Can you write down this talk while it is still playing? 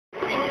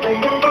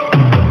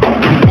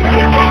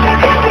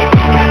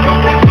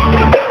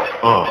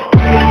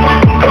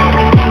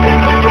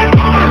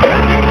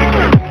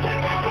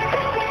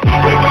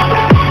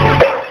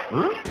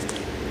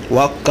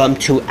Welcome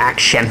to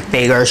Action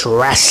Figures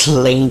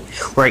Wrestling.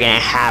 We're gonna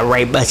have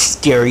Rey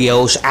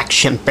Mysterio's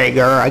action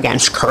figure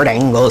against Kurt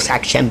Angle's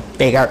action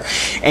figure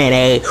in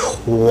a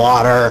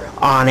water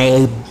on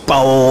a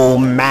bowl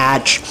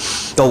match.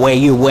 The way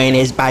you win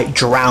is by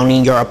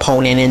drowning your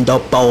opponent in the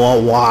bowl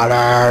of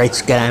water.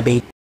 It's gonna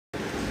be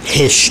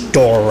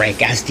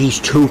historic as these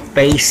two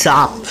face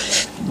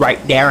off right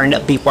there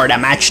before the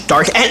match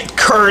starts, and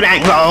Kurt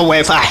Angle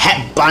with a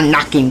headbutt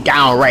knocking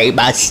down Rey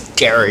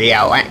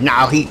Mysterio, and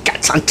now he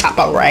gets on top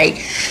of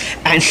Rey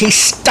and he's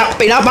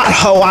stomping a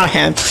butthole on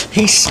him.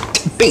 He's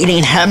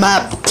beating him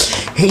up,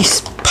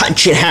 he's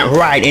punching him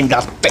right in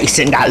the face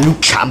in that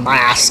lucha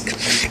mask,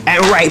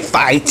 and Rey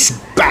fights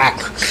back,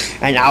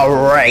 and now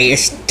Rey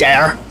is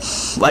there.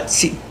 What's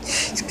he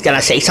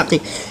gonna say?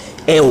 Something?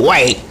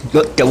 Güey,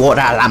 yo te voy a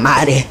dar la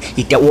madre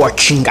y te voy a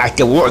chingar,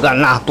 te voy a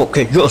ganar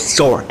porque yo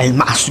soy el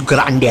más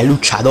grande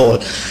luchador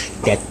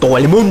de todo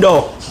el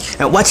mundo.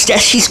 And what's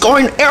this? He's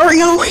going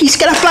aerial. He's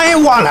gonna play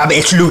one of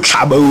his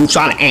lucha moves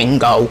on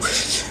Angle.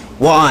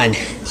 1,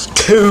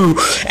 2,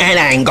 and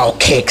Angle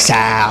kicks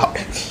out.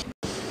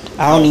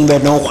 I don't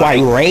even know why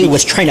Rey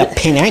was trying to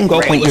pin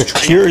Angle when you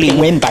clearly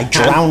win by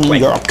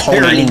drowning your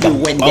opponent in the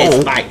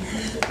bowl.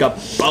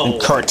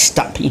 And Kurt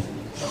stopping.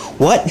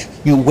 What?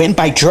 You win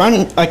by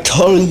drowning? I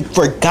totally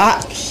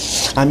forgot.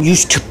 I'm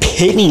used to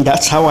pinning.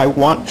 That's how I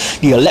want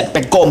the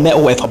Olympic gold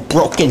medal with a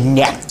broken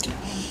neck.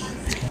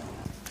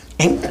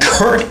 And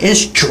Kurt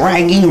is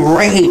dragging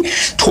Rey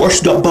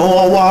towards the bowl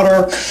of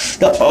water.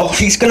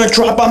 He's gonna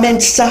drop him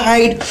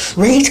inside.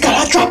 Rey's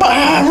gonna drop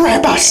Rey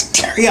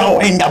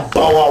Mysterio in the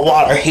bowl of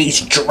water.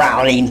 He's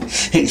drowning.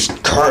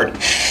 Kurt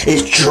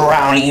is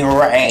drowning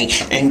Rey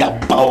in the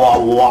bowl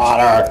of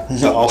water.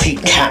 No, he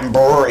can't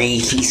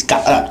breathe. He's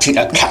got up to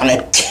the count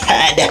of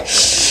 10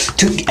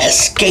 to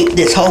escape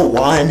this whole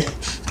 1,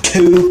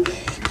 2,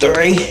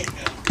 3,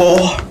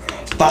 4,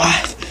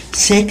 5,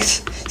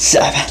 6,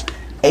 7,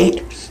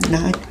 8,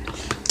 9,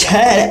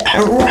 10,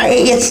 and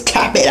Rey is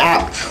tapping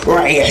out.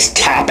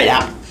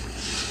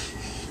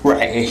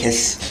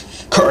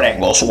 Kurt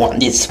Angle's won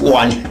this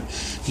one.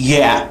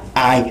 Yeah,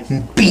 I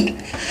beat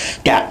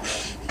that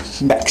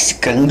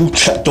Mexican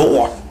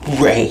luchador,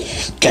 Rey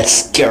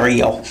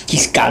Mysterio.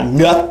 He's got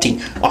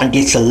nothing on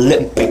this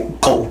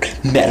Olympic gold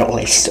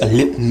medalist,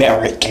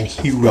 American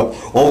hero.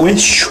 Oh,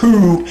 it's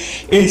true.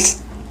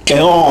 It's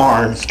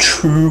darn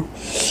true.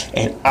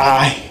 And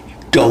I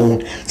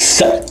don't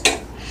suck.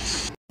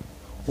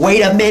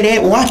 Wait a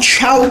minute,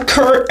 watch out,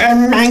 Kurt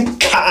and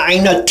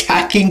Mankind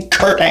attacking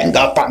Kurt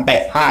Angle from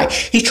behind.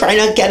 He's trying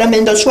to get him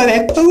in the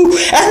swimming pool,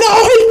 and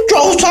now he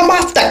throws him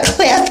off the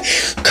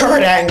cliff.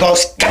 Kurt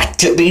Angle's got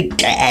to be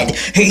dead.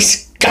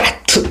 He's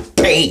got to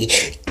be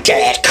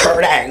dead.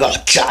 Kurt Angle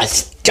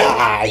just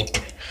died.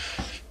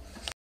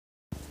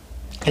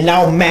 And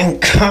now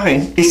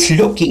Mankind is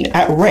looking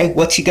at Rey.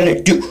 What's he gonna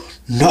do?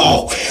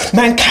 No,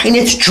 Mankind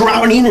is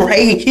drowning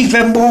Rey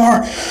even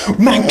more.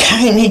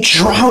 Mankind is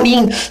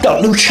drowning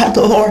the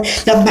luchador,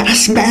 the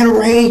masked man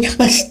Rey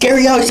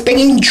Mysterio is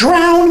being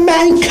drowned.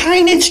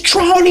 Mankind is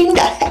drowning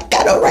the heck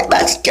out of Rey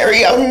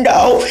Mysterio.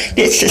 No,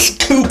 this is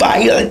too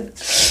violent.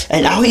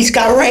 And now he's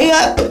got Rey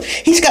up.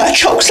 He's gonna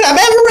chokeslam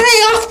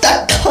Rey off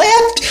the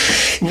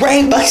cliff.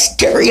 Rey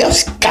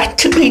Mysterio's got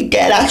to be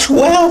dead as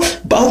well.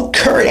 Both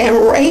Kurt and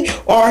Rey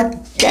are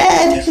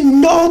dead.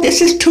 No,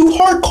 this is too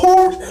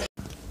hardcore.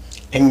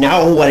 And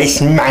now what is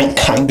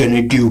Mankind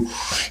gonna do?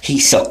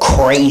 He's a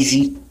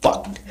crazy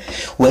fuck.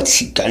 What's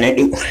he gonna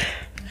do?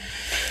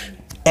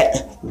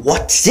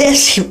 What's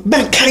this?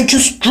 Mankind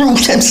just threw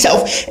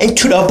himself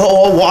into the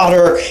bowl of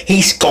water.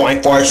 He's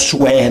going for a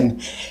swim.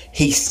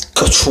 He's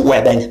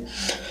swimming.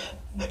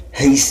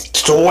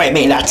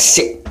 That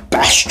sick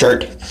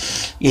bastard.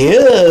 Yeah,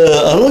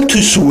 I like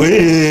to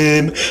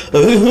swim.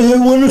 I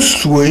wanna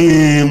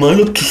swim. I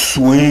like to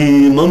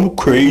swim. I'm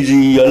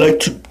crazy. I like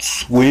to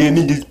swim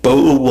in this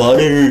bowl of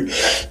water.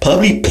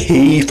 Probably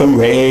pee from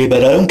Rey,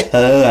 but I don't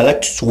care. I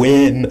like to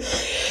swim.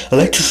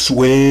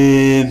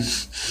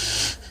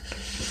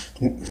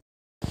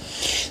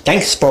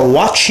 Thanks for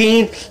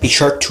watching. Be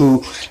sure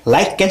to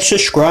like and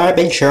subscribe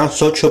and share on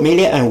social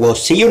media, and we'll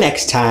see you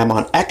next time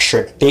on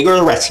Action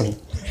Figure Wrestling.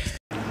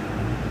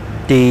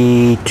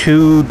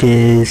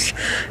 D2Dis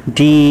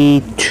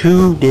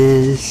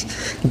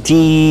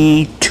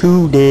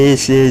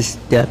is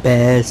the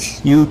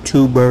best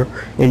YouTuber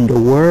in the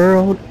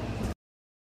world.